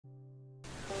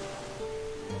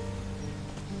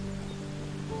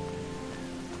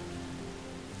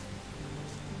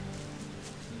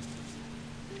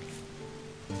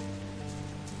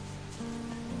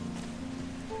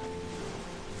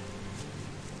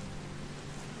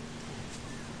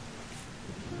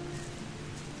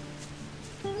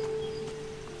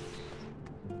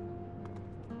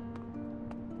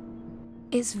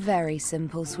It's very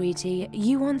simple, sweetie.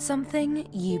 You want something,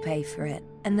 you pay for it.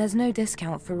 And there's no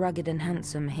discount for rugged and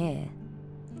handsome here.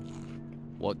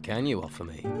 What can you offer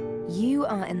me? You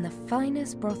are in the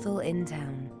finest brothel in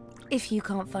town. If you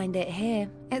can't find it here,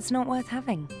 it's not worth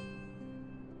having.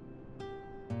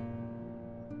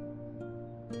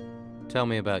 Tell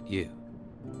me about you.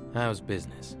 How's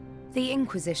business? The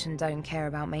Inquisition don't care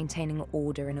about maintaining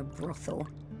order in a brothel.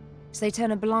 So they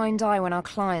turn a blind eye when our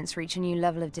clients reach a new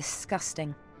level of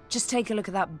disgusting. Just take a look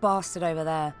at that bastard over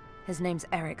there. His name's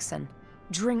Erickson.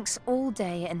 Drinks all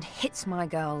day and hits my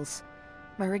girls.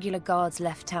 My regular guards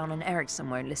left town and Erickson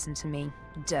won't listen to me.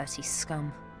 Dirty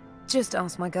scum. Just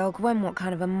ask my girl Gwen what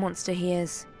kind of a monster he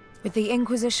is. With the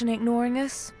Inquisition ignoring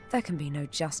us, there can be no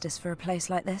justice for a place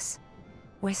like this.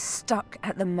 We're stuck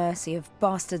at the mercy of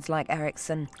bastards like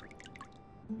Erickson.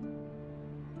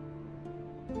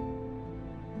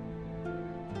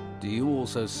 Do you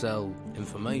also sell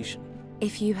information?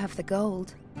 If you have the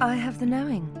gold, I have the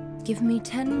knowing. Give me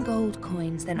 10 gold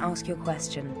coins, then ask your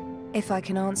question. If I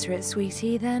can answer it,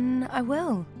 sweetie, then I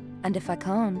will. And if I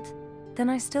can't, then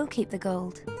I still keep the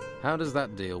gold. How does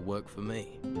that deal work for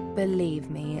me? Believe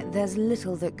me, there's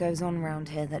little that goes on round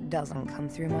here that doesn't come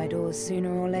through my doors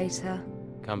sooner or later.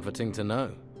 Comforting to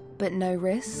know. But no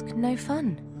risk, no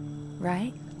fun,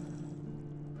 right?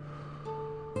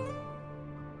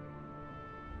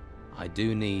 I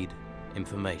do need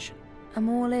information. I'm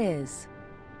all ears.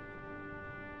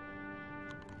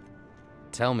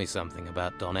 Tell me something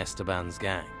about Don Esteban's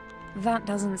gang. That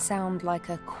doesn't sound like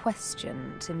a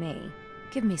question to me.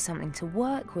 Give me something to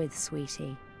work with,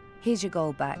 sweetie. Here's your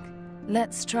gold back.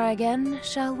 Let's try again,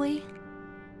 shall we?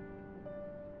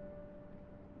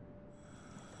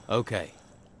 Okay.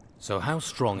 So how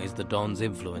strong is the Don's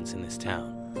influence in this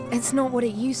town? It's not what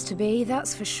it used to be,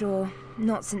 that's for sure.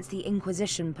 Not since the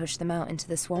Inquisition pushed them out into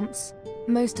the swamps.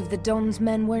 Most of the Don's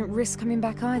men won't risk coming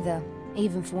back either,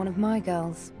 even for one of my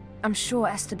girls. I'm sure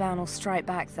Esteban will strike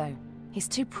back, though. He's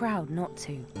too proud not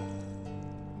to.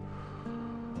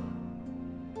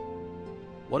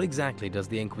 What exactly does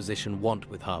the Inquisition want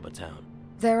with Harbour Town?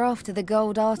 They're after the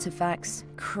gold artifacts.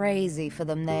 Crazy for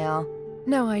them, they are.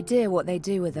 No idea what they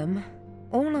do with them.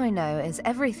 All I know is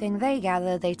everything they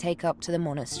gather, they take up to the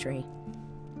monastery.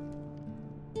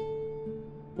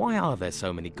 Why are there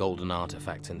so many golden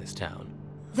artifacts in this town?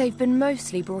 They've been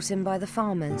mostly brought in by the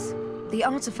farmers. The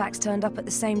artifacts turned up at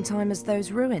the same time as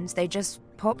those ruins. They just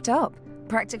popped up,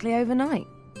 practically overnight.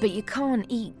 But you can't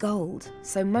eat gold,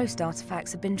 so most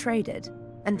artifacts have been traded.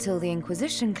 Until the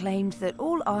Inquisition claimed that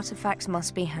all artifacts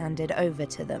must be handed over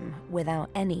to them, without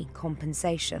any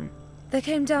compensation. They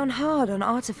came down hard on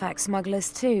artifact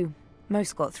smugglers too.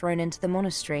 Most got thrown into the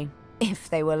monastery, if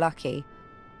they were lucky.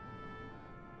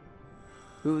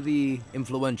 Who are the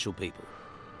influential people?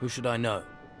 Who should I know?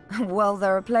 Well,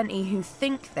 there are plenty who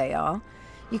think they are.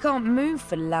 You can't move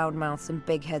for loudmouths and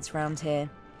big heads round here.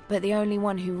 But the only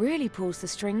one who really pulls the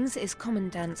strings is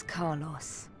Commandant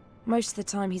Carlos. Most of the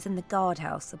time he's in the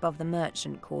guardhouse above the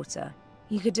merchant quarter.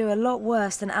 You could do a lot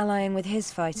worse than allying with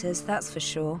his fighters, that's for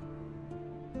sure.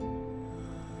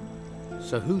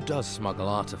 So who does smuggle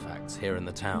artifacts here in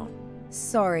the town?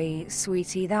 Sorry,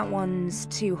 sweetie, that one's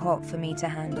too hot for me to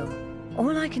handle.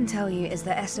 All I can tell you is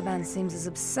that Esteban seems as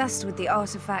obsessed with the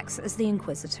artifacts as the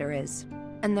Inquisitor is.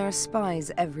 And there are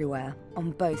spies everywhere,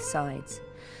 on both sides.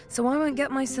 So I won't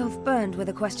get myself burned with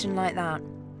a question like that.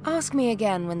 Ask me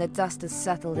again when the dust has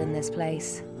settled in this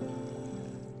place.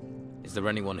 Is there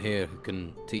anyone here who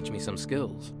can teach me some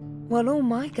skills? Well, all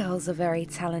my girls are very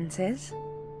talented.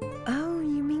 Oh,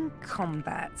 you mean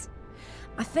combat.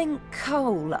 I think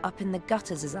Cole up in the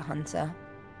gutters is a hunter.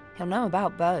 He'll know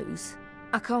about bows.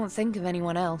 I can't think of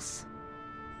anyone else.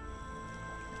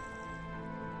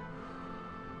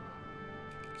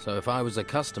 So if I was a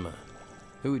customer,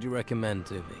 who would you recommend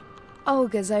to me?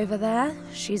 Olga's over there.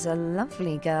 She's a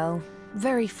lovely girl.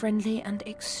 Very friendly and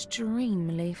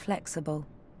extremely flexible.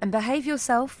 And behave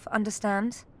yourself,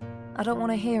 understand? I don't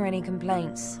want to hear any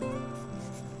complaints.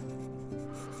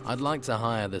 I'd like to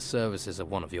hire the services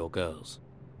of one of your girls.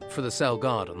 For the cell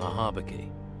guard on the Harbour Quay.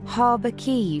 Harbour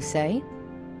Quay, you say?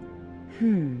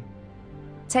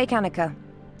 Take Anika.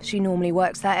 She normally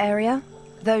works that area,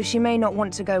 though she may not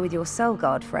want to go with your cell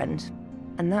guard friend.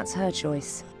 And that's her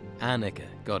choice. Anika,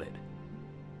 got it.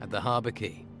 At the Harbour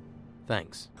Quay.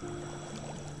 Thanks.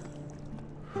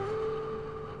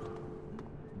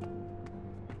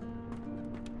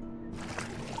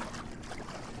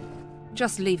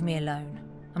 Just leave me alone.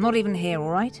 I'm not even here,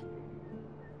 all right?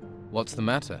 What's the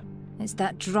matter? It's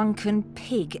that drunken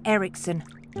pig, Erickson.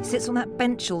 He sits on that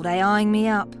bench all day eyeing me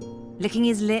up, licking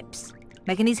his lips,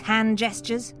 making his hand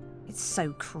gestures. It's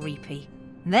so creepy.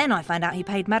 Then I found out he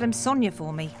paid Madame Sonya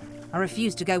for me. I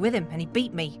refused to go with him, and he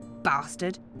beat me,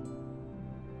 bastard.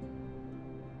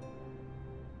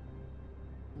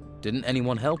 Didn't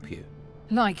anyone help you?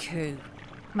 Like who?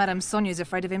 Madame Sonia's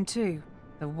afraid of him too.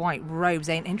 The white robes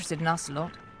ain't interested in us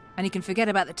lot. And you can forget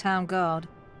about the town guard.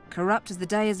 Corrupt as the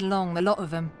day is long, the lot of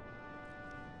them.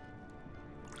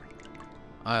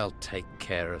 I'll take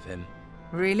care of him.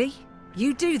 Really?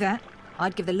 You do that?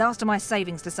 I'd give the last of my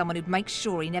savings to someone who'd make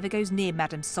sure he never goes near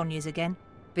Madame Sonia's again.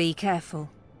 Be careful.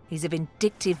 He's a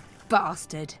vindictive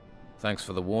bastard. Thanks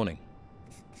for the warning.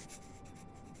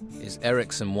 Is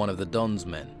Erickson one of the Don's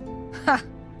men? Ha!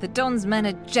 The Don's men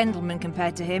are gentlemen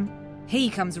compared to him. He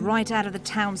comes right out of the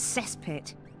town's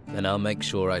cesspit. Then I'll make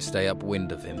sure I stay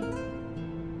upwind of him.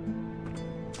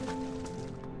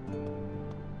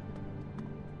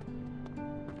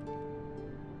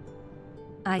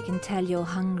 I can tell you're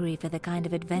hungry for the kind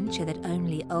of adventure that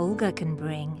only Olga can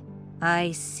bring.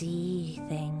 I see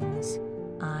things.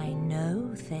 I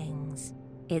know things.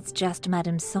 It's just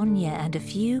Madame Sonya and a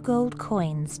few gold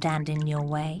coins stand in your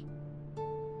way.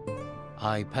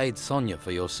 I paid Sonya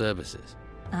for your services.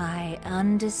 I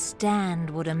understand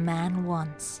what a man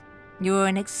wants. You're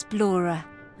an explorer,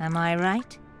 am I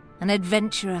right? An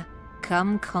adventurer.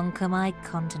 Come conquer my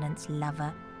continent's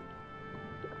lover.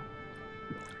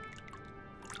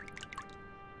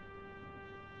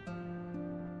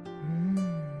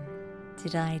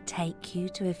 Did I take you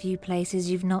to a few places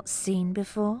you've not seen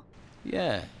before?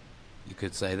 Yeah, you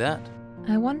could say that.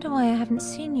 I wonder why I haven't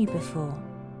seen you before.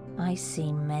 I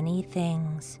see many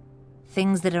things.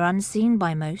 Things that are unseen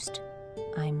by most.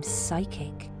 I'm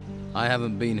psychic. I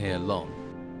haven't been here long.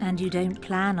 And you don't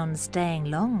plan on staying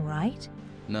long, right?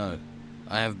 No,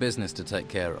 I have business to take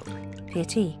care of.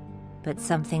 Pity. But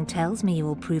something tells me you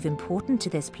will prove important to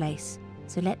this place.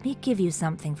 So let me give you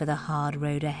something for the hard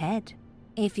road ahead.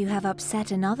 If you have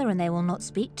upset another and they will not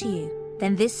speak to you,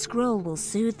 then this scroll will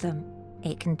soothe them.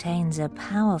 It contains a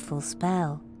powerful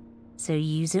spell, so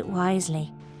use it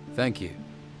wisely. Thank you,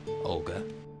 Olga.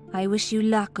 I wish you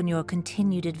luck on your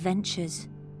continued adventures.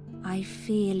 I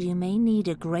feel you may need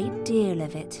a great deal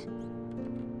of it.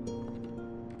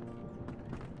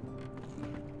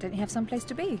 Don't you have some place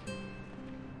to be?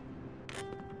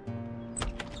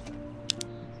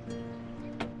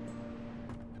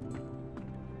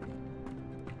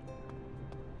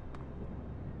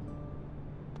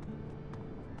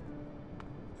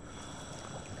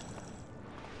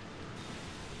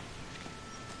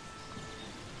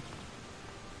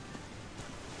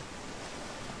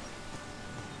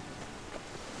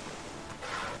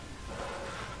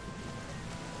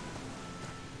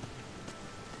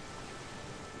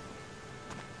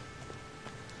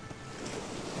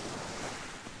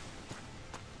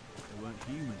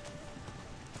 Human.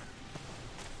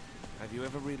 Have you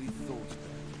ever really thought of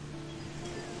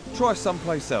it? Try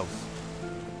someplace else.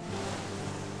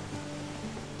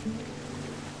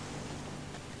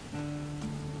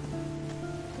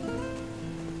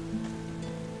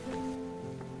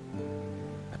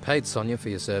 I paid Sonya for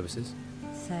your services.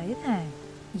 So then,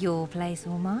 your place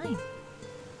or mine?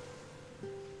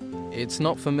 It's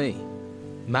not for me.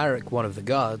 Marek, one of the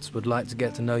guards, would like to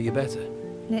get to know you better.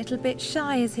 Little bit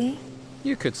shy, is he?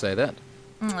 You could say that.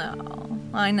 Oh,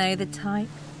 I know the type.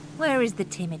 Where is the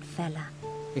timid fella?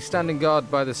 He's standing guard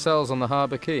by the cells on the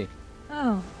Harbour quay.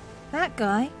 Oh, that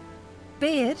guy?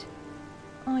 Beard?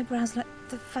 Eyebrows like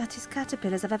the fattest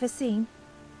caterpillars I've ever seen.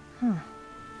 Huh.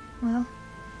 Well,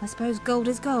 I suppose gold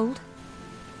is gold.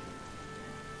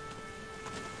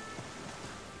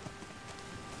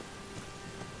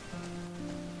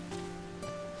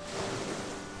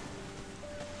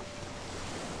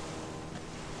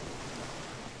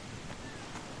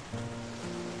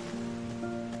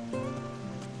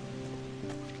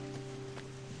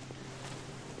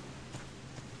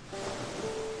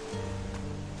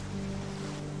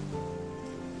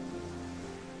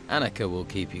 Anika will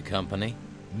keep you company.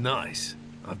 Nice.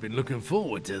 I've been looking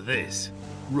forward to this.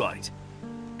 Right.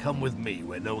 Come with me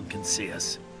where no one can see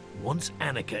us. Once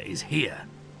Anika is here,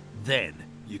 then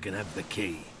you can have the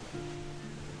key.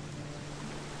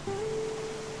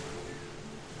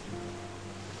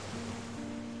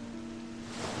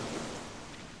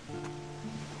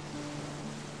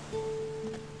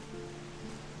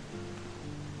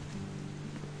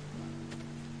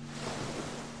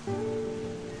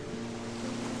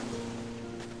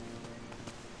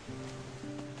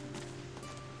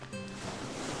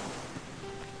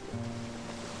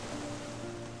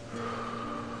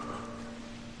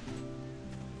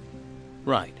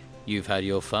 Right, you've had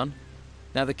your fun.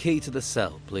 Now the key to the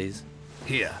cell, please.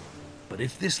 Here. But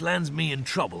if this lands me in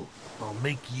trouble, I'll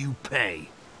make you pay.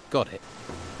 Got it.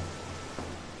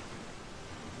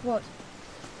 What?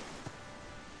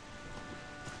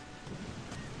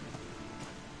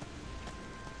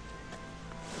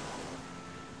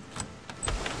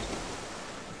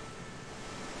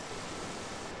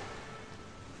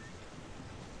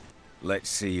 Let's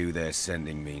see who they're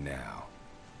sending me now.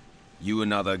 You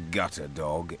another gutter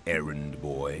dog, errand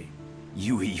boy?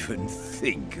 You even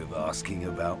think of asking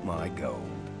about my gold?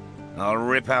 I'll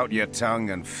rip out your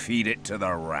tongue and feed it to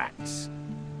the rats.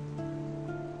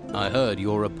 I heard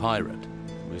you're a pirate.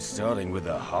 We're starting with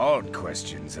the hard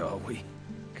questions, are we?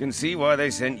 Can see why they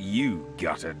sent you,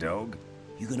 gutter dog.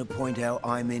 You gonna point out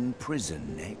I'm in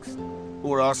prison next?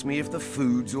 Or ask me if the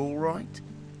food's all right?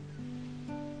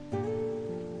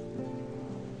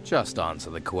 Just answer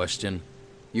the question.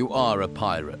 You are a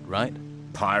pirate, right?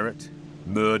 Pirate,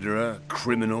 murderer,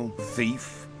 criminal,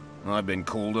 thief. I've been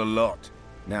called a lot.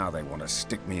 Now they want to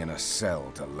stick me in a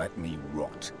cell to let me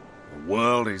rot. The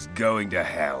world is going to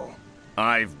hell.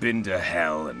 I've been to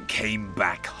hell and came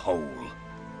back whole.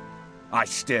 I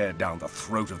stared down the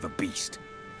throat of the beast,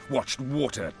 watched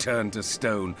water turn to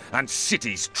stone, and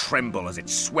cities tremble as it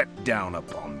swept down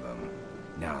upon them.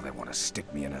 Now they want to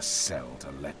stick me in a cell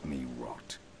to let me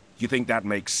rot. You think that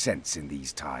makes sense in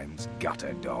these times,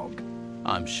 gutter dog?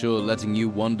 I'm sure letting you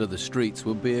wander the streets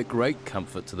would be a great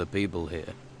comfort to the people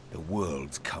here. The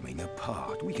world's coming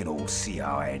apart. We can all see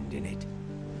our end in it.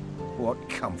 What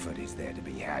comfort is there to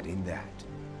be had in that?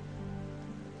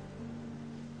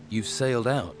 You've sailed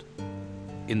out.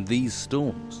 In these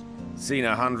storms. Seen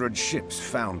 100 ships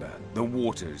founder. The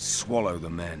waters swallow the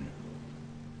men.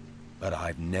 But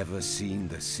I've never seen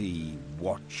the sea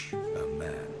watch a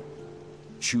man.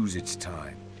 Choose its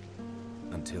time.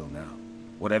 Until now.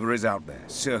 Whatever is out there,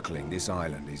 circling this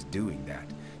island, is doing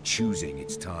that. Choosing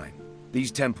its time.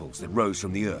 These temples that rose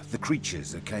from the earth, the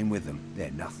creatures that came with them,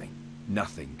 they're nothing.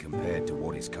 Nothing compared to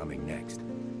what is coming next.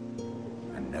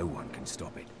 And no one can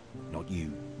stop it. Not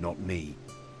you, not me.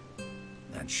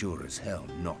 And sure as hell,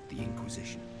 not the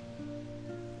Inquisition.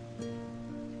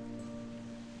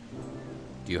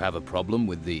 Do you have a problem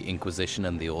with the Inquisition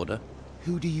and the Order?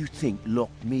 Who do you think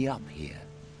locked me up here?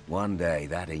 One day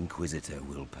that Inquisitor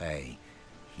will pay.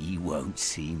 He won't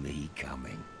see me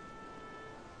coming.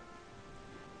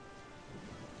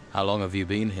 How long have you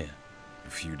been here? A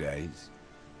few days.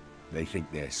 They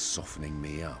think they're softening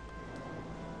me up.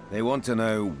 They want to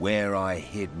know where I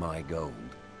hid my gold.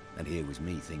 And here was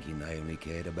me thinking they only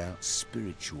cared about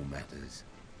spiritual matters.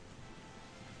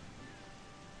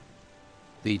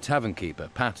 The tavern keeper,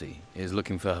 Patty, is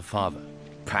looking for her father.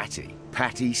 Patty?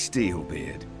 Patty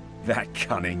Steelbeard? That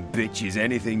cunning bitch is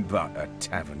anything but a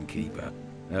tavern keeper.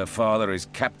 Her father is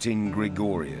Captain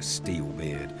Gregorius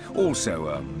Steelbeard, also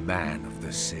a man of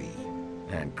the sea.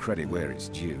 And credit where it's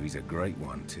due, he's a great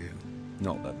one too.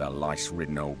 Not that the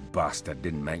lice-ridden old bastard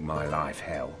didn't make my life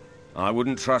hell. I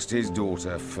wouldn't trust his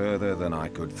daughter further than I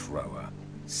could throw her.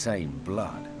 Same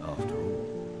blood, after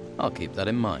all. I'll keep that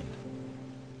in mind.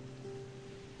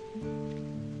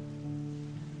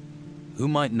 Who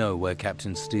might know where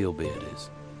Captain Steelbeard is?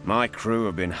 My crew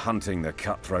have been hunting the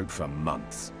cutthroat for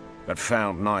months, but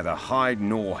found neither hide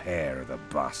nor hair of the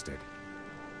bastard.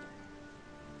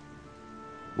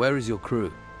 Where is your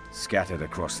crew? Scattered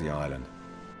across the island.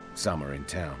 Some are in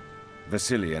town.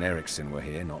 Vasily and Eriksson were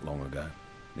here not long ago.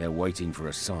 They're waiting for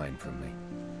a sign from me.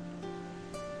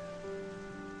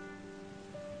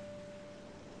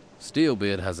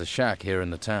 Steelbeard has a shack here in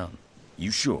the town.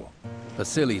 You sure?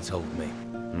 Vasily told me.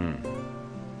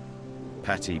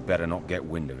 Patty better not get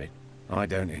wind of it. I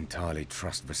don't entirely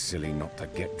trust Vasily not to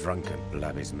get drunk and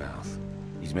blab his mouth.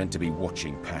 He's meant to be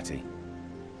watching Patty.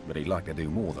 But he'd like to do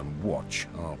more than watch,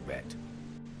 I'll bet.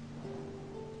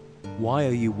 Why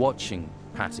are you watching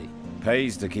Patty?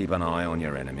 Pays to keep an eye on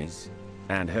your enemies.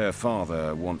 And her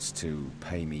father wants to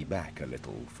pay me back a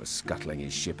little for scuttling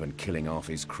his ship and killing half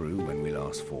his crew when we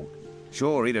last fought.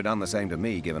 Sure, he'd have done the same to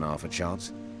me given half a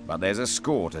chance. But there's a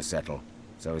score to settle.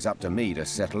 So it's up to me to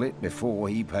settle it before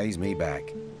he pays me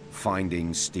back.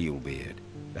 Finding Steelbeard.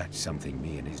 That's something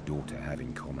me and his daughter have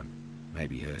in common.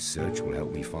 Maybe her search will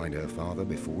help me find her father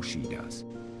before she does.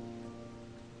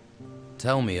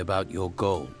 Tell me about your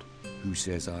gold. Who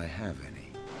says I have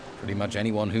any? Pretty much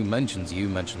anyone who mentions you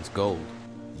mentions gold.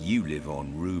 You live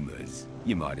on rumors.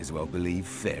 You might as well believe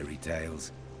fairy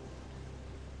tales.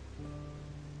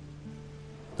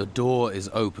 The door is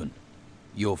open.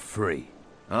 You're free.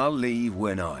 I'll leave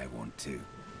when I want to.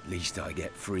 At least I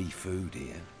get free food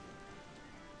here.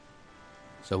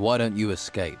 So why don't you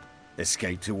escape?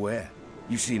 Escape to where?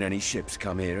 You seen any ships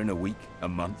come here in a week, a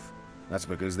month? That's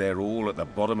because they're all at the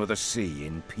bottom of the sea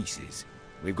in pieces.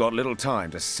 We've got little time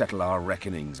to settle our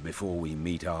reckonings before we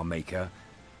meet our Maker.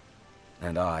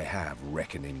 And I have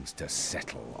reckonings to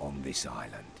settle on this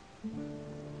island.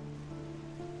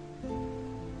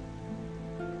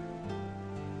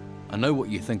 I know what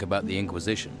you think about the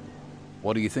Inquisition.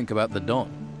 What do you think about the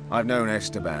Don? I've known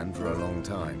Esteban for a long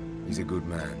time. He's a good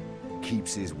man.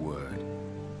 Keeps his word.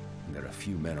 And there are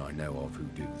few men I know of who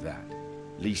do that.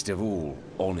 Least of all,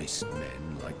 honest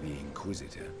men like the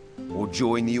Inquisitor. Or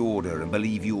join the Order and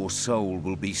believe your soul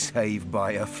will be saved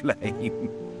by a flame.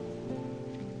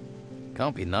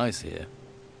 Can't be nice here.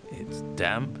 It's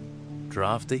damp,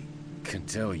 drafty. Can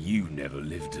tell you never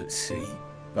lived at sea.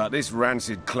 But this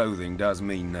rancid clothing does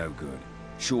mean no good.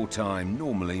 Short time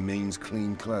normally means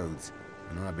clean clothes.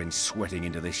 And I've been sweating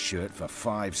into this shirt for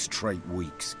 5 straight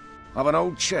weeks. I've an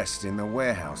old chest in the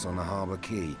warehouse on the Harbour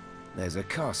Quay. There's a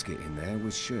casket in there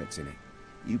with shirts in it.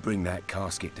 You bring that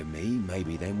casket to me,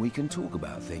 maybe then we can talk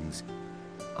about things.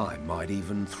 I might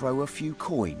even throw a few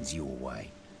coins your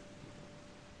way.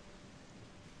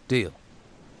 Deal.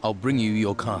 I'll bring you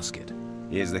your casket.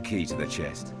 Here's the key to the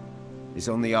chest. It's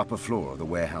on the upper floor of the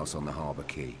warehouse on the Harbour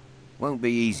Quay. Won't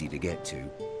be easy to get to,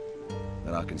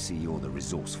 but I can see you're the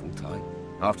resourceful type.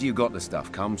 After you got the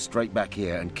stuff, come straight back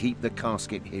here and keep the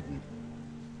casket hidden.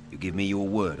 You give me your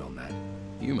word on that?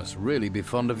 You must really be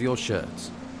fond of your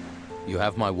shirts. You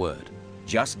have my word.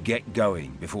 Just get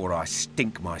going before I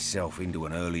stink myself into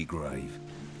an early grave.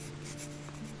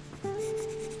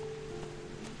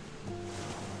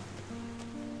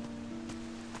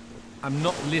 I'm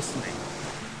not listening.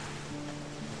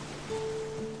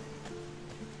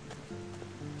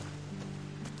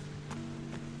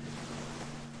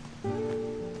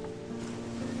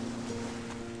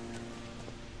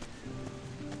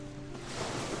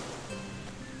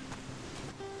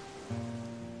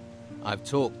 I've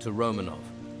talked to Romanov.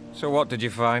 So what did you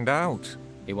find out?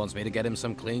 He wants me to get him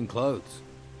some clean clothes.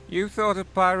 You thought a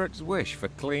pirate's wish for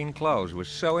clean clothes was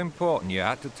so important you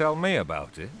had to tell me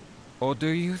about it? Or do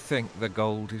you think the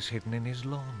gold is hidden in his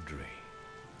laundry?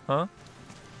 Huh?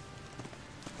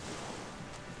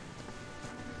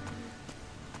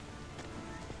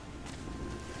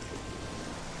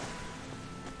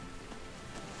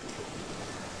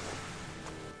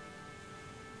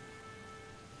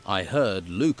 I heard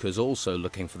Luca's also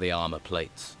looking for the armor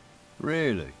plates.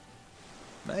 Really?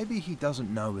 Maybe he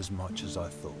doesn't know as much as I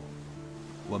thought.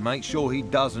 Well, make sure he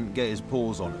doesn't get his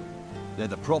paws on them. They're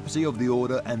the property of the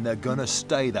Order, and they're gonna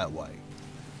stay that way.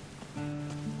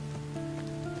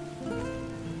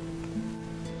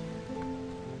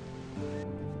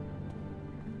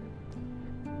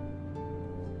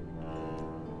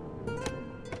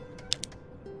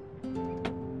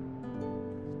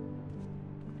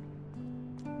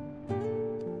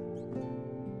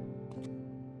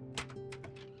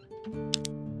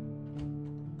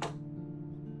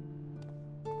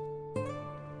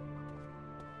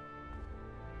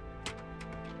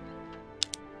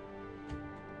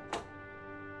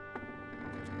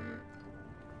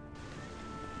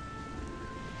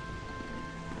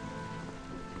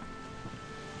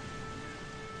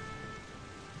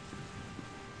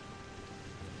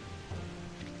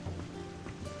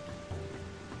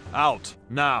 Out,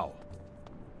 now!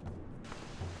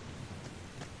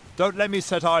 Don't let me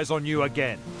set eyes on you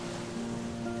again.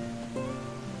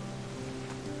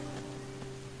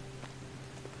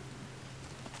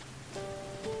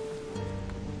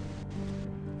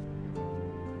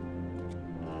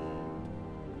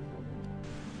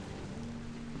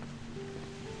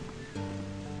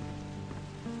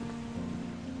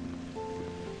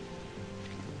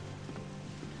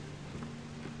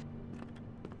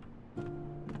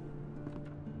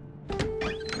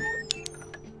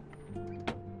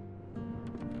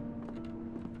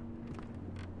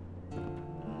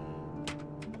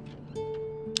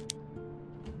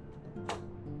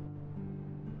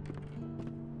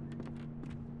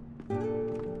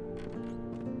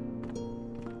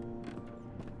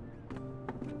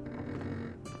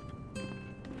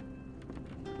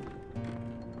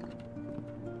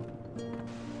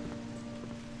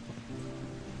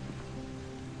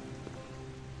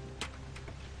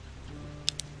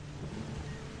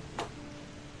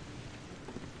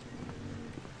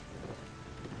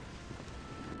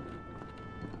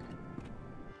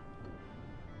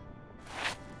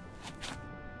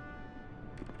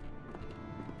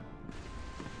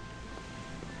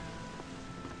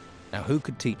 Now who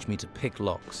could teach me to pick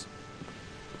locks?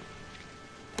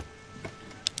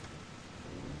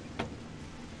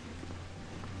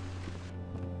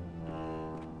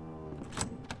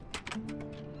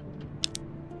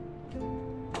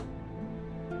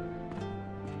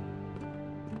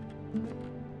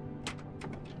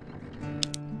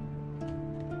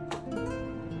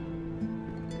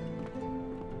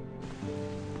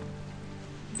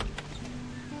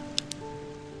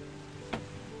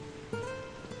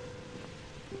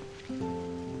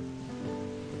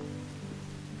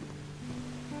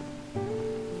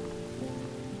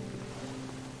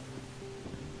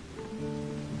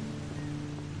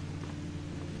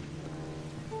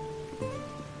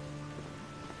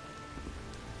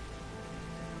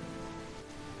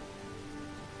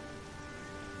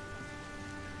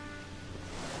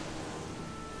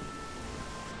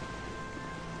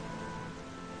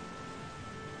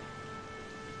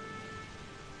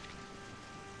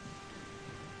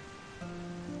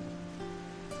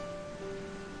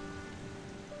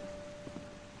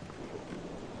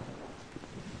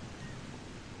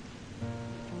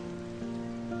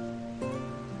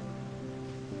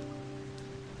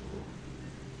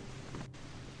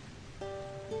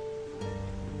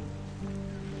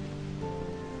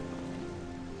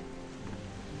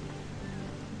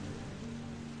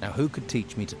 Now who could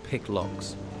teach me to pick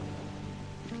locks?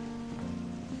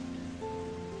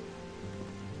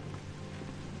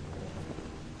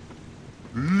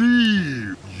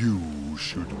 Leave! You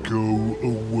should go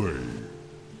away.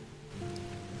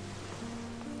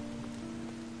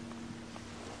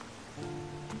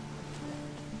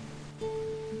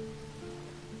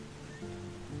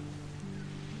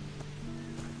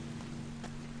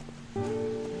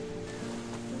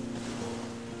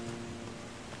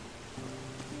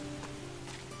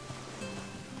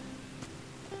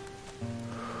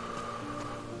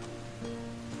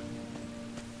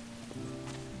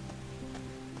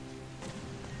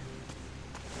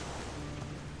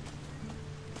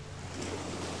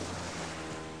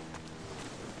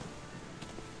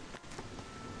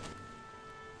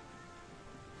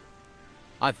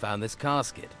 I found this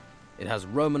casket. It has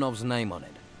Romanov's name on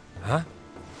it. Huh?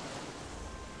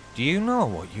 Do you know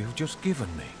what you've just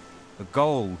given me? The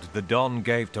gold the Don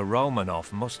gave to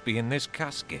Romanov must be in this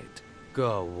casket.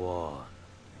 Go on.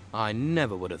 I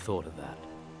never would have thought of that.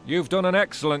 You've done an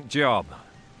excellent job.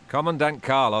 Commandant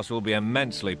Carlos will be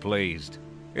immensely pleased.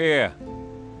 Here,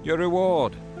 your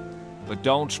reward. But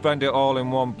don't spend it all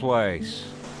in one place.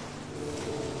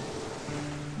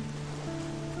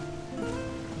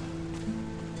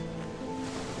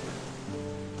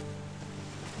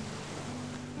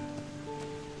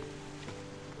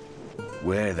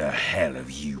 Where the hell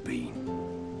have you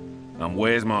been? And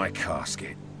where's my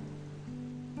casket?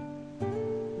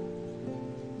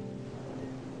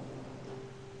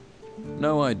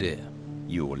 No idea.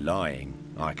 You're lying.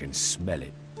 I can smell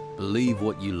it. Believe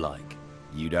what you like.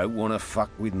 You don't want to fuck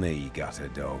with me, gutter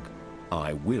dog.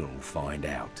 I will find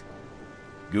out.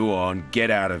 Go on,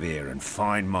 get out of here and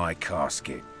find my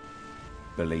casket.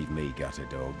 Believe me, gutter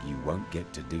dog, you won't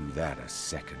get to do that a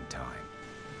second time.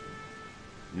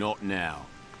 Not now.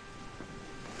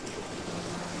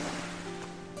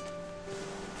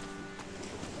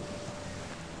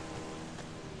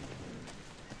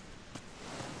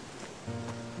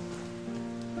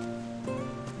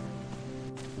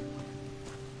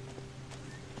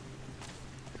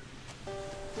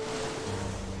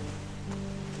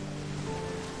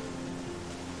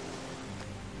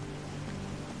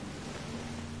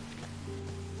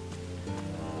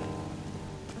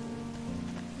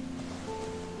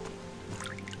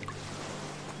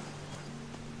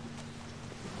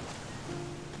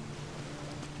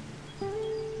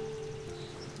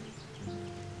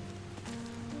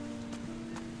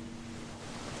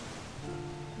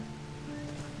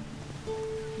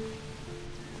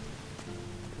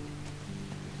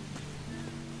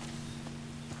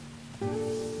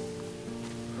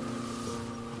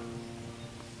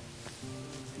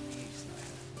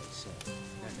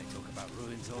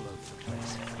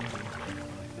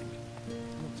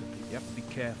 You have to be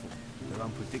careful. They're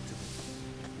unpredictable.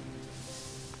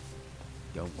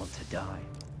 Don't want to die.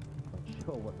 Not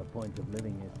sure what the point of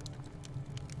living is.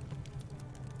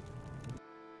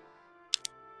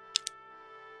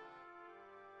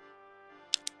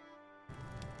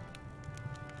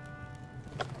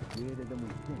 Weirder than we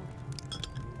think.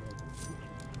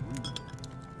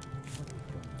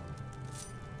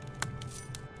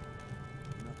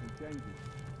 Nothing changes.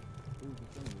 Who's the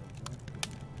thing, right?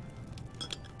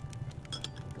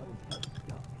 Got his head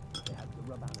stuck. They had to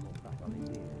rub animal fat on his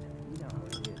ears. You know how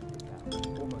it is.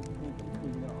 It's almost pulled them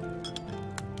clean off.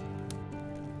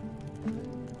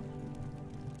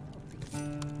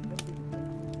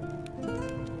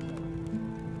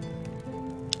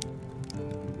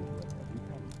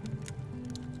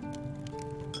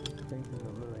 Things in the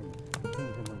ruins,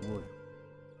 things in the wood.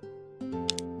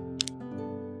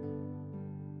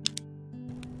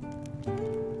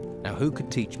 Now who could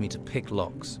teach me to pick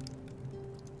locks?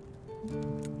 We've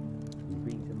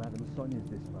been to Madame Sonya's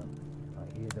this month. I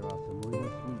hear there are some real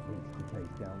sweetmeats to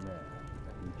taste down there.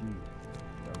 Refugees,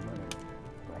 no money,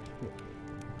 fresh fish.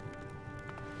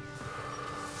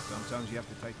 Sometimes you have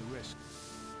to take a risk.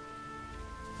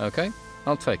 Okay,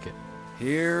 I'll take it.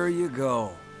 Here you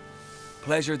go.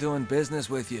 Pleasure doing business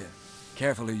with you.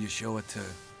 Careful who you show it to.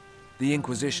 The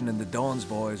Inquisition and the Dawn's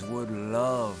boys would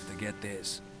love to get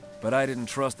this. But I didn't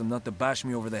trust them not to bash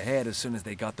me over the head as soon as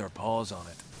they got their paws on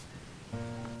it.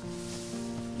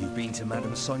 You've been to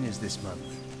Madame Sonya's this month.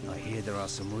 I hear there are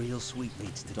some real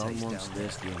sweetmeats to taste down there.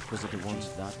 The Inquisitor wants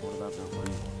that. What about their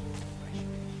money?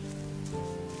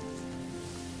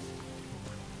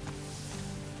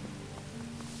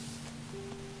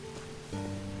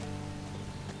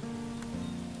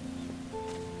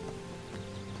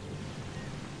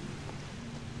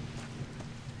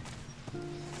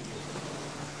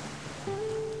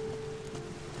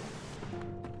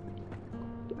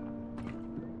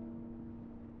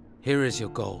 Here is your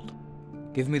gold.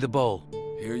 Give me the bowl.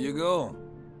 Here you go.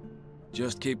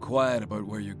 Just keep quiet about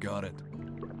where you got it.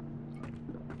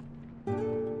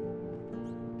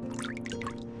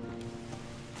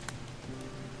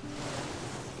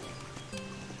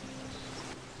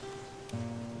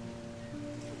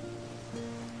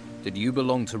 Did you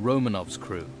belong to Romanov's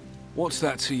crew? What's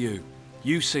that to you?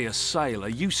 You see a sailor,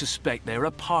 you suspect they're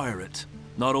a pirate.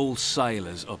 Not all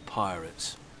sailors are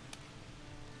pirates.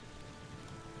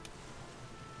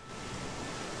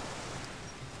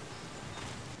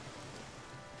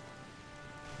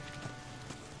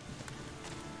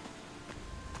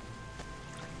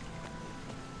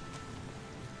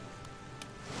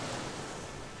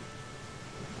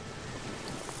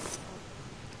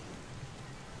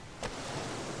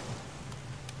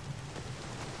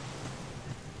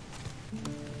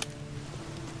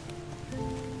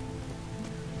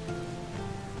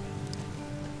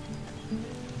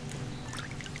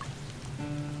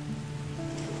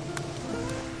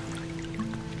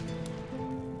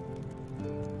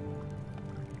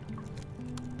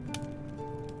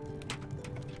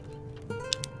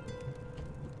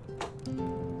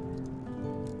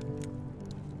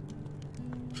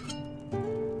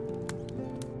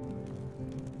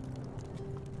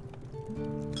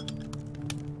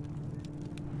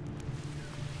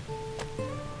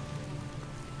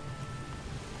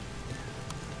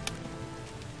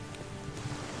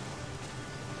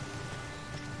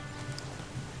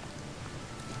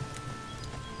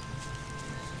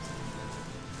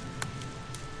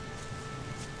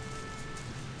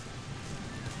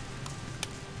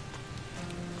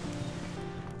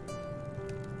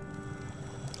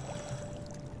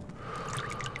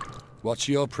 What's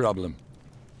your problem?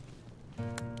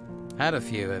 Had a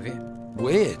few, have you?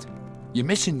 Weird. You're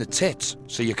missing the tits,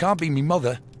 so you can't be me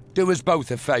mother. Do us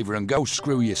both a favour and go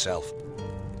screw yourself.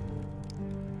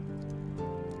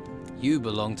 You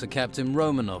belong to Captain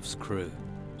Romanov's crew.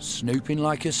 Snooping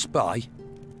like a spy?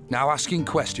 Now asking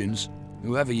questions?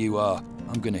 Whoever you are,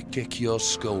 I'm gonna kick your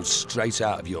skull straight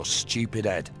out of your stupid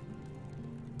head.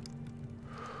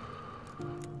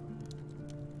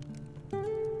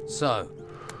 So,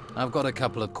 I've got a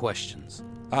couple of questions.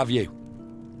 Have you?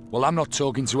 Well, I'm not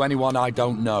talking to anyone I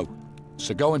don't know,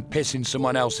 so go and piss in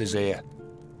someone else's ear.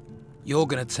 You're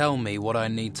gonna tell me what I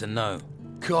need to know.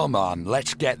 Come on,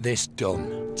 let's get this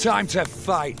done. Time to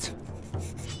fight!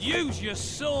 Use your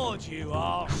sword, you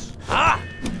arse! Ah!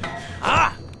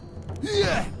 Ah!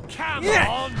 Yeah! Come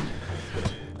on!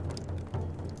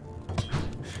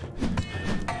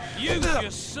 Use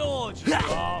your sword, you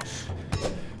arse!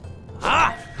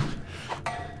 Ah!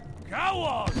 Go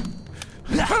on!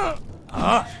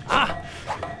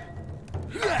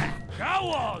 Go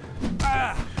on!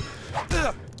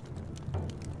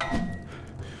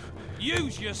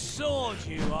 Use your sword,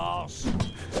 you arse!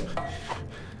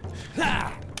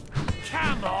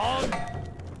 Come on!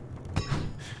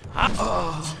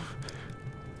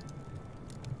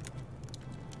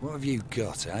 What have you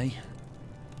got, eh?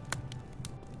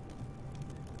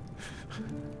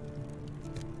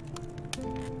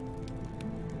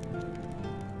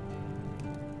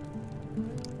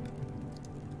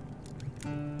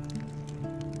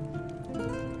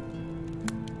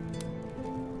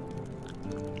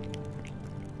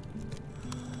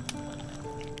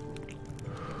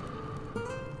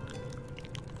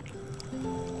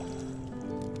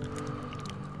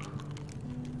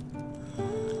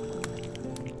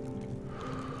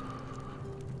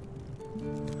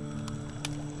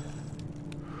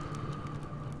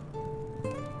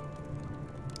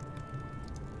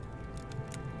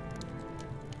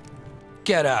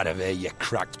 Get out of here, you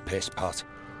cracked piss pot.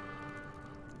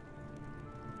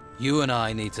 You and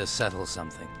I need to settle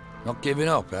something. Not giving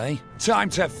up, eh? Time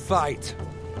to fight!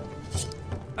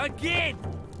 Again!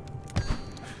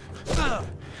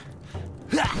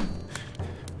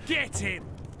 Get him!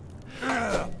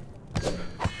 Come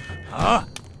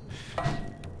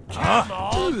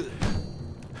on!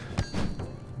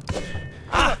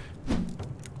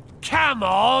 Come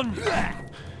on!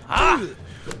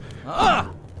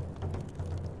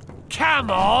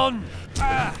 Come on!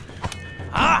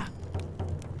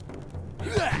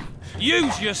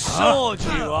 Use your sword,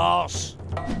 you arse!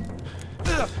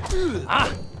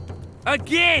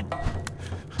 Again!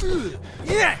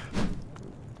 Yeah!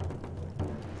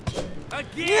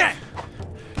 Again!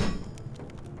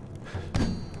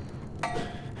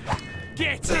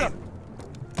 Get him!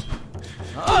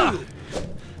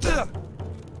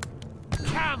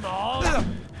 Come on!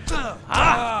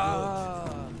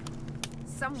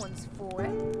 Someone's for it.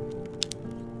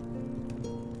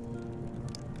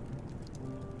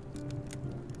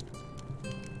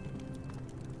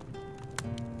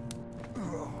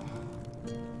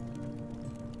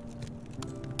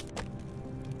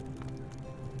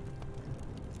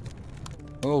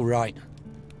 All right.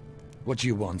 What do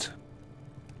you want?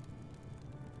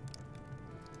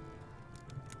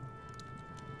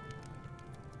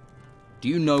 Do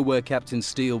you know where Captain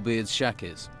Steelbeard's shack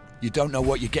is? You don't know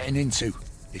what you're getting into.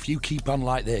 If you keep on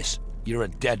like this, you're a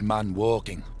dead man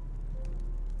walking.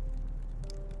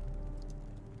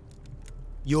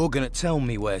 You're gonna tell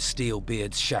me where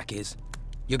Steelbeard's shack is?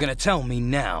 You're gonna tell me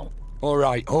now? All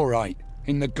right.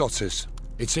 In the gutters.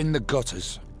 It's in the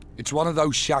gutters. It's one of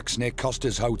those shacks near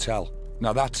Costa's Hotel.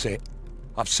 Now that's it.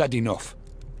 I've said enough.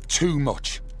 Too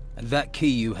much. And that key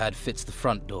you had fits the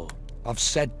front door. I've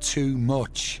said too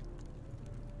much.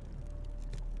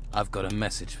 I've got a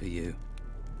message for you.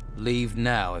 Leave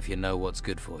now if you know what's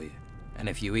good for you. And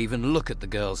if you even look at the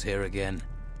girls here again,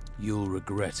 you'll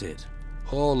regret it.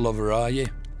 Oh, lover, are you?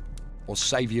 Well,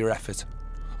 save your effort.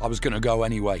 I was gonna go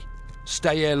anyway.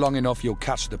 Stay here long enough, you'll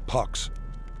catch the pox.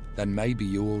 Then maybe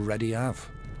you already have.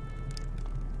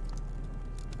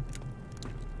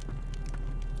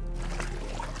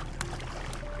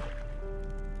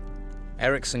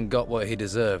 Erickson got what he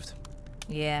deserved.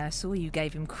 Yeah, I saw you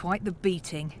gave him quite the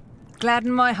beating.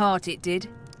 Gladdened my heart it did,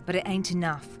 but it ain't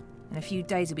enough. In a few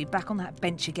days he'll be back on that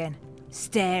bench again,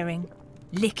 staring,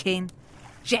 licking,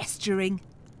 gesturing.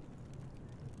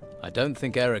 I don't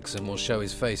think Erickson will show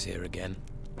his face here again.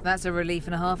 That's a relief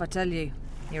and a half, I tell you.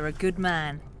 You're a good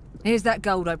man. Here's that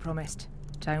gold I promised.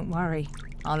 Don't worry,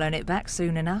 I'll earn it back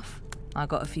soon enough. I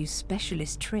got a few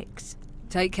specialist tricks.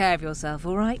 Take care of yourself,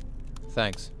 all right?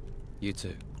 Thanks. You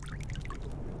too.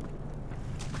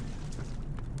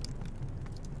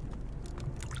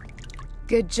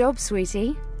 Good job,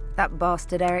 sweetie. That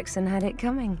bastard Erickson had it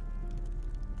coming.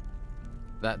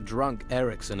 That drunk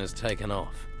Erickson has taken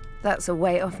off. That's a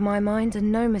weight off my mind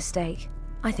and no mistake.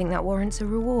 I think that warrants a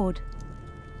reward.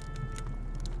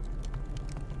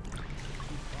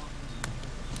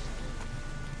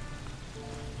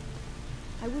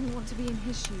 I wouldn't want to be in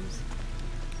his shoes.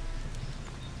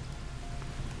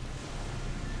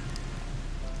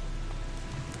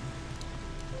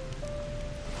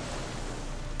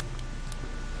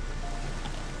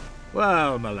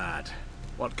 Well, my lad,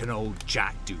 what can old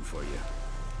Jack do for you?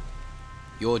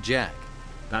 You're Jack.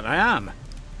 That I am.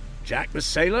 Jack the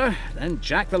sailor, then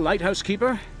Jack the lighthouse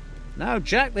keeper, now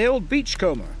Jack the old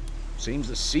beachcomber. Seems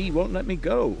the sea won't let me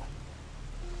go.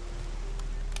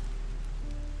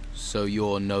 So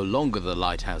you're no longer the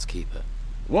lighthouse keeper?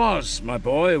 Was, my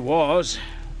boy, was.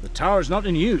 The tower's not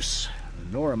in use,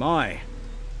 nor am I.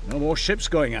 No more ships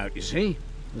going out, you see.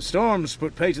 The storms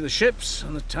put pay to the ships,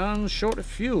 and the town's short of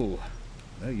fuel.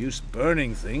 No use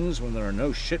burning things when there are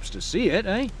no ships to see it,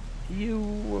 eh?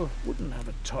 You wouldn't have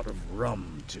a tot of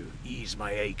rum to ease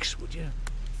my aches, would you?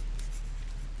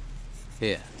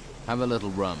 Here, have a little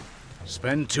rum.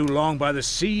 Spend too long by the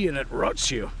sea and it rots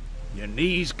you. Your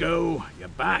knees go, your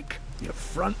back, your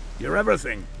front, your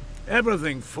everything.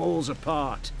 Everything falls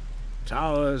apart.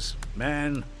 Towers,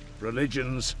 men,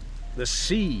 religions. The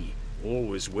sea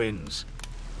always wins.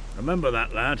 Remember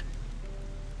that, lad.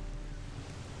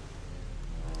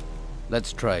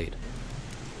 Let's trade.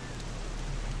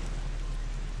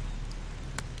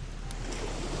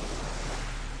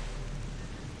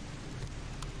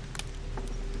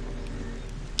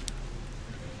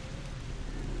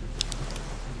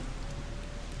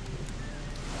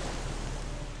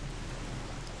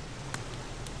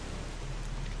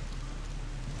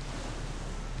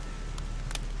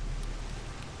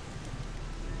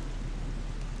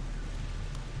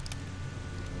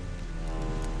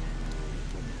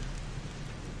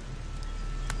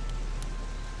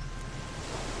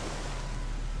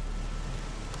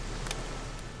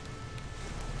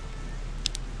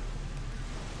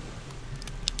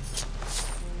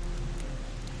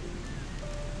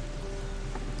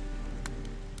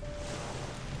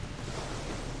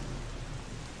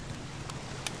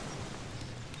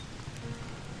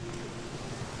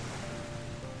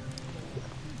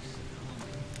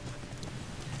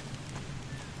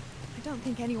 I don't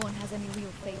think anyone has any real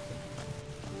faith in him.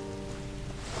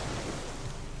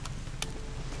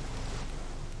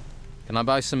 Can I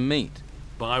buy some meat?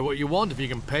 Buy what you want if you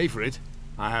can pay for it.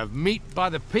 I have meat by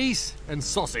the piece and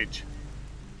sausage.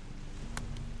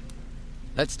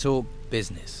 Let's talk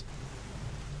business.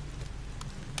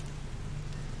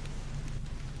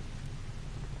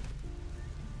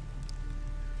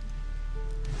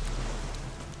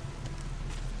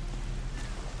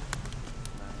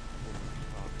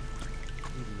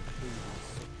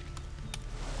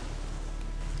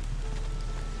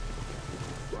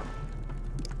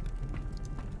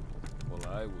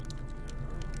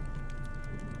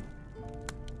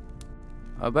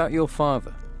 How about your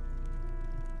father?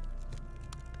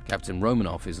 Captain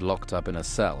Romanov is locked up in a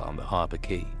cell on the Harbour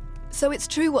Quay. So it's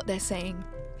true what they're saying.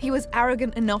 He was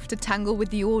arrogant enough to tangle with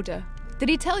the Order. Did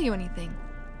he tell you anything?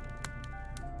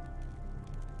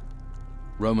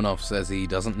 Romanov says he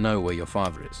doesn't know where your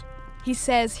father is. He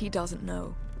says he doesn't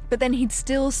know. But then he'd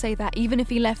still say that even if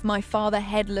he left my father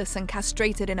headless and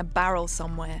castrated in a barrel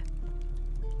somewhere.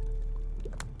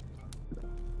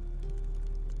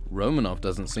 Romanov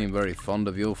doesn't seem very fond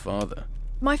of your father.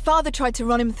 My father tried to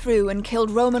run him through and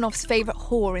killed Romanov's favourite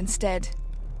whore instead.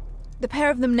 The pair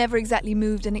of them never exactly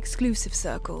moved in exclusive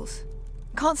circles.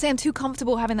 Can't say I'm too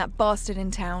comfortable having that bastard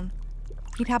in town.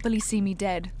 He'd happily see me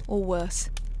dead, or worse.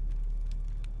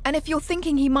 And if you're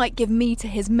thinking he might give me to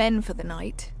his men for the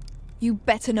night, you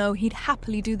better know he'd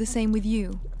happily do the same with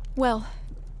you. Well,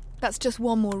 that's just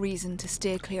one more reason to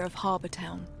steer clear of Harbour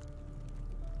Town.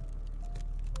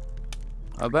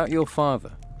 About your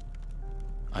father.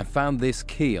 I found this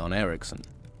key on Eriksson.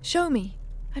 Show me.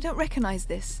 I don't recognize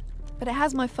this, but it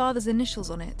has my father's initials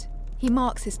on it. He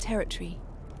marks his territory.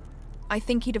 I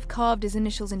think he'd have carved his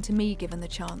initials into me given the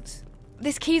chance.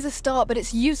 This key's a start, but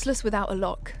it's useless without a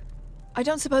lock. I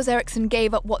don't suppose Eriksson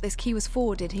gave up what this key was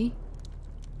for, did he?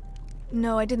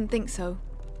 No, I didn't think so.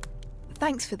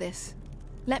 Thanks for this.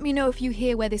 Let me know if you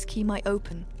hear where this key might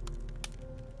open.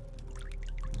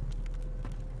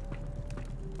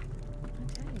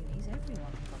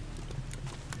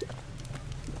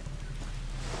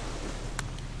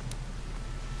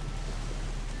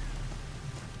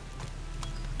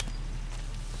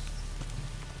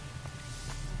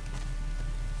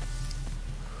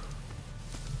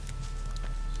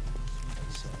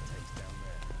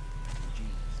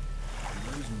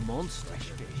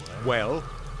 Well?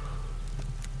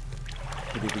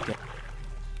 Nobody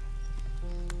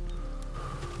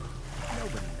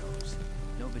knows.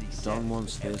 Nobody said. Don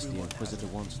wants this, the Inquisitor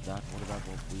wants that. What about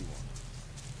what we want?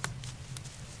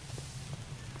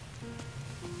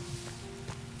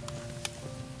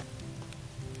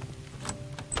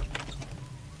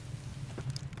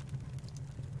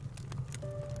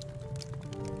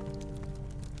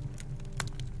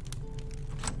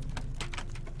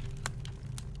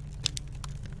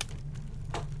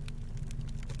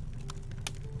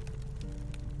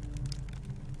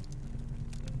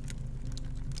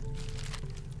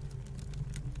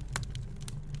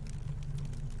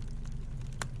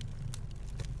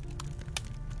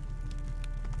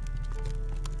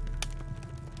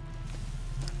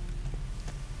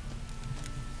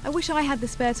 I wish I had the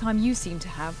spare time you seem to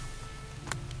have.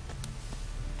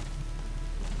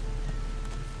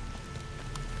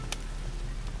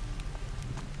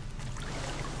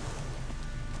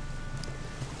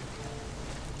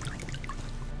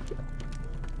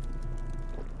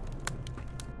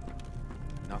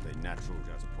 Nothing natural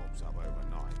just pops up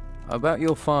overnight. About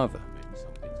your father.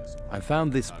 I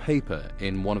found this paper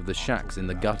in one of the shacks in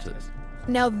the gutters.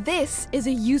 Now this is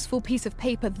a useful piece of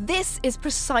paper. This is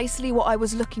precisely what I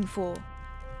was looking for.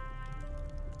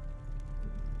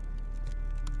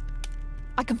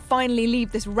 I can finally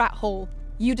leave this rat hole.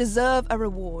 You deserve a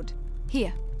reward.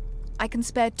 Here, I can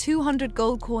spare 200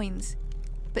 gold coins,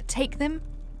 but take them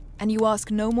and you ask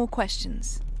no more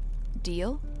questions.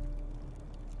 Deal?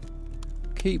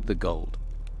 Keep the gold.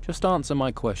 Just answer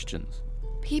my questions.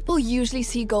 People usually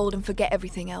see gold and forget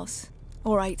everything else.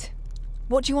 All right.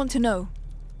 What do you want to know?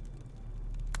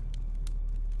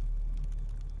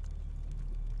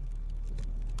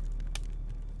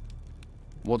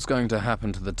 What's going to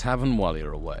happen to the tavern while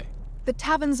you're away? The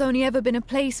tavern's only ever been a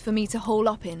place for me to hole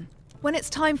up in. When it's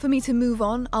time for me to move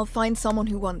on, I'll find someone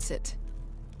who wants it.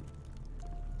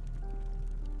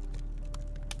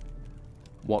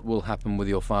 What will happen with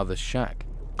your father's shack?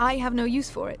 I have no use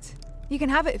for it. You can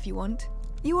have it if you want.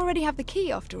 You already have the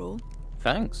key, after all.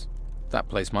 Thanks. That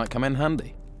place might come in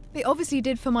handy. It obviously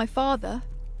did for my father.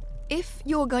 If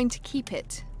you're going to keep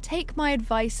it, take my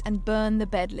advice and burn the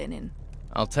bed linen.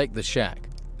 I'll take the shack.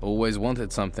 Always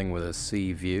wanted something with a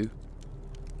sea view.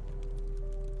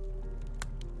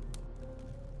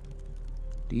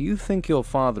 Do you think your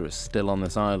father is still on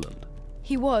this island?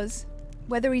 He was.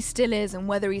 Whether he still is and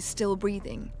whether he's still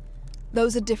breathing.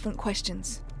 Those are different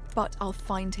questions. But I'll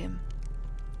find him.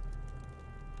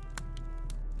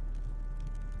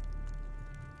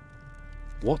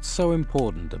 What's so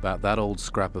important about that old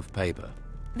scrap of paper?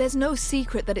 There's no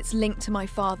secret that it's linked to my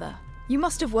father. You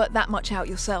must have worked that much out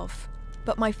yourself.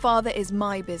 But my father is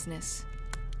my business.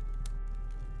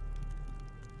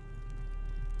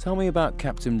 Tell me about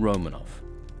Captain Romanov.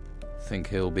 Think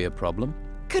he'll be a problem?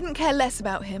 Couldn't care less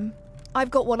about him. I've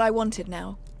got what I wanted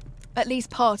now. At least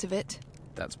part of it.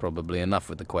 That's probably enough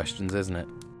with the questions, isn't it?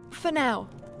 For now.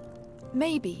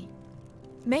 Maybe.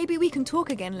 Maybe we can talk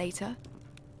again later.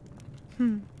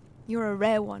 You're a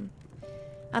rare one.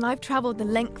 And I've traveled the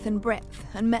length and breadth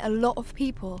and met a lot of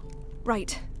people.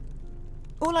 Right.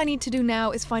 All I need to do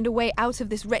now is find a way out of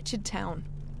this wretched town.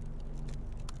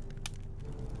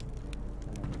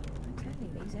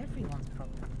 Everyone's problem.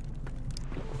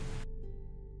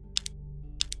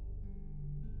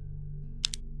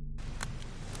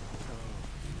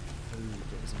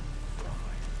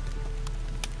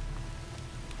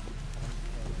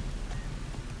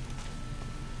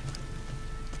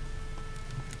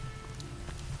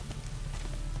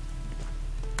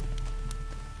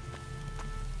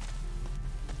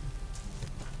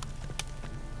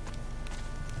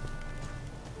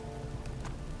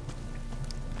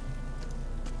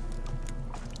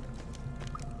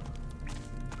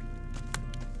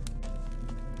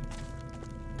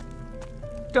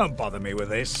 Don't bother me with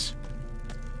this.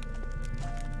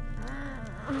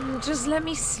 Just let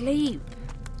me sleep.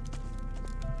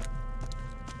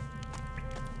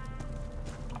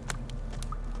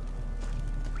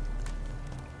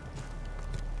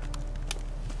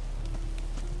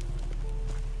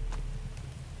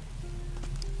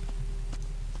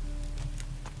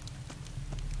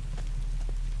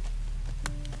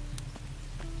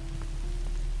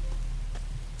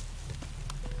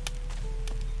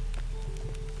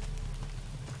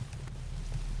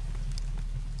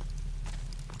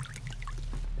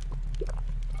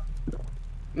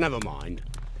 Never mind.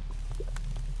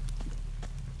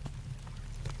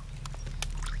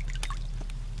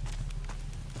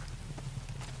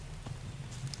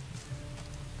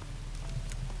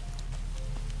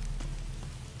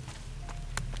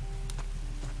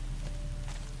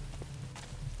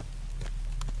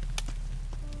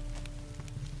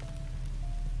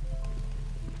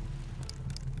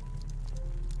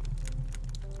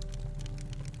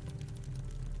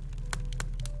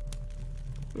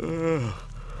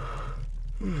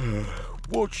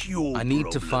 What's your I need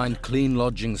to find clean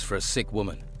lodgings for a sick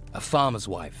woman, a farmer's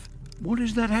wife. What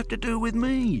does that have to do with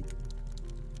me?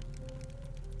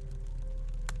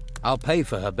 I'll pay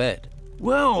for her bed.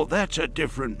 Well, that's a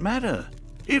different matter.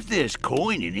 If there's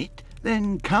coin in it,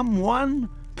 then come one,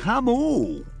 come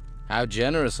all. How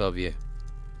generous of you.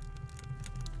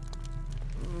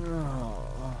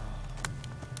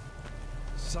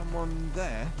 Someone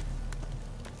there?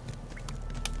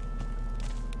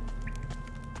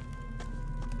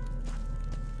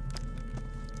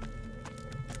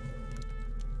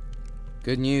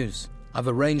 Good news. I've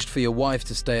arranged for your wife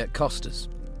to stay at Costa's.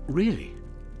 Really?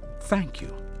 Thank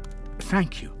you.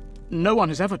 Thank you. No one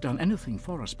has ever done anything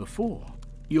for us before.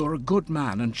 You're a good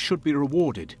man and should be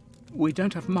rewarded. We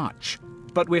don't have much,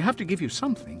 but we have to give you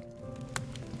something.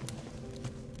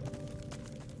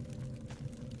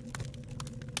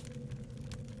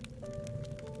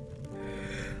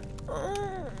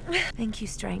 Thank you,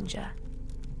 stranger.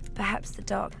 Perhaps the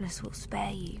darkness will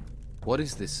spare you. What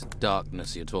is this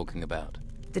darkness you're talking about?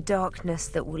 The darkness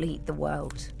that will eat the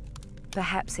world.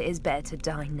 Perhaps it is better to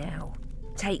die now.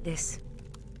 Take this.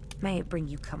 May it bring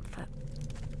you comfort.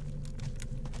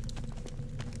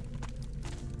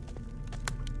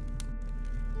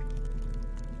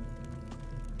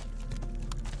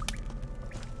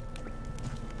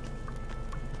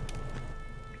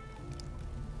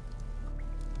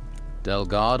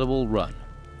 Delgado will run.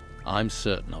 I'm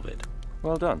certain of it.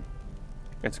 Well done.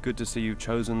 It's good to see you've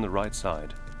chosen the right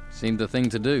side. Seemed the thing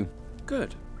to do.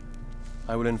 Good.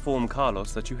 I will inform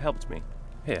Carlos that you helped me.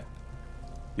 Here,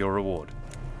 your reward.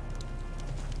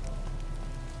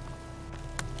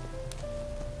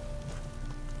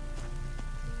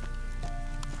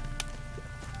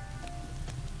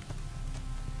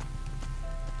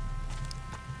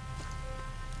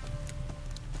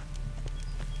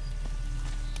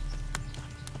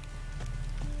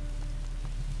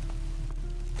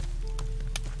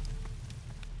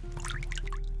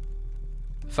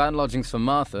 Found lodgings for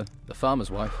Martha, the farmer's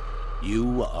wife.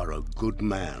 You are a good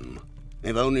man.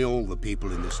 If only all the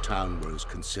people in this town were as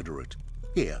considerate.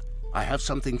 Here, I have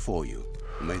something for you.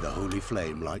 May the holy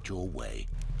flame light your way.